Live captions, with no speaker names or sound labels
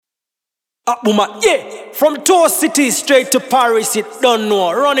Woman, yeah. From Tour City straight to Paris, it don't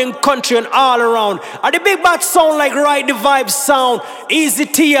know. Running country and all around. And the big bad sound like Ride the Vibe sound. Easy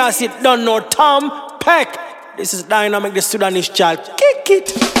Tears, it don't know. Tom Peck. This is Dynamic, the Sudanese child. Kick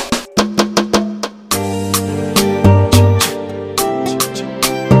it.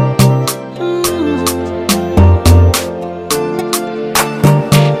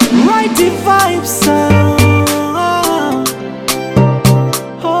 Ride the Vibe sound.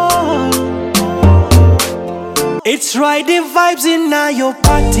 It's Ride the Vibes in your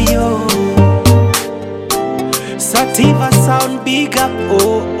patio. Sativa sound big up,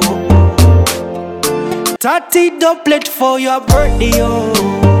 oh, oh, oh. 30 Dubplate for your birthday, oh.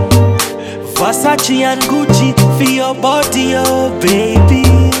 Versace and Gucci for your body, oh, baby.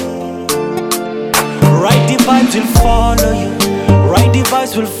 Ride the Vibes will follow you. Ride the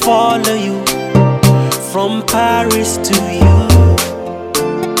Vibes will follow you. From Paris to you.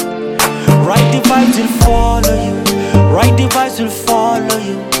 Ride the Vibes will follow you. Ride the Vibes will follow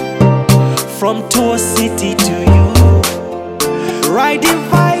you. From Tour City to you. Ride the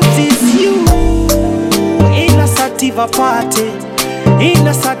Vibes is you. In a sativa party. In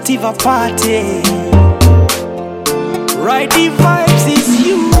a sativa party. Ride the Vibes is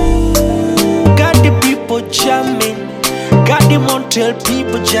you. Got the people jamming. Got the Montreal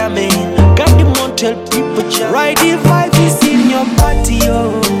people jamming. Got the Montreal people jamming. Ride the Vibes is in your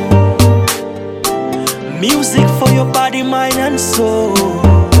patio. Music for your body, mind and soul.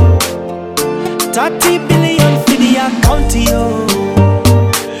 30 billion for the account, yo.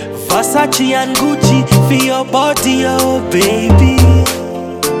 Versace and Gucci for your body, oh baby.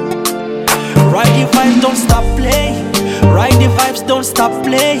 Ride the Vibes, don't stop playing. Ride the Vibes, don't stop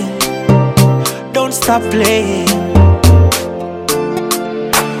playing. Don't stop playing.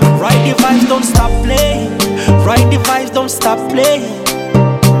 Ride the Vibes, don't stop playing. Ride the Vibes, don't stop playing.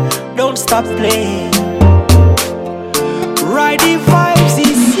 Don't stop playing. Ride the Vibes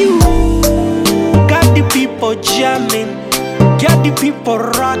is you. Got the people jamming. Got the people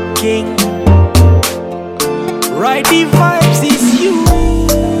rocking. Ride the Vibes is you.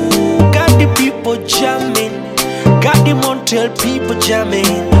 Got the people jamming. Got the Montreal people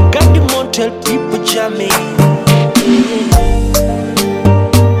jamming. Got the Montreal people jamming. Yeah.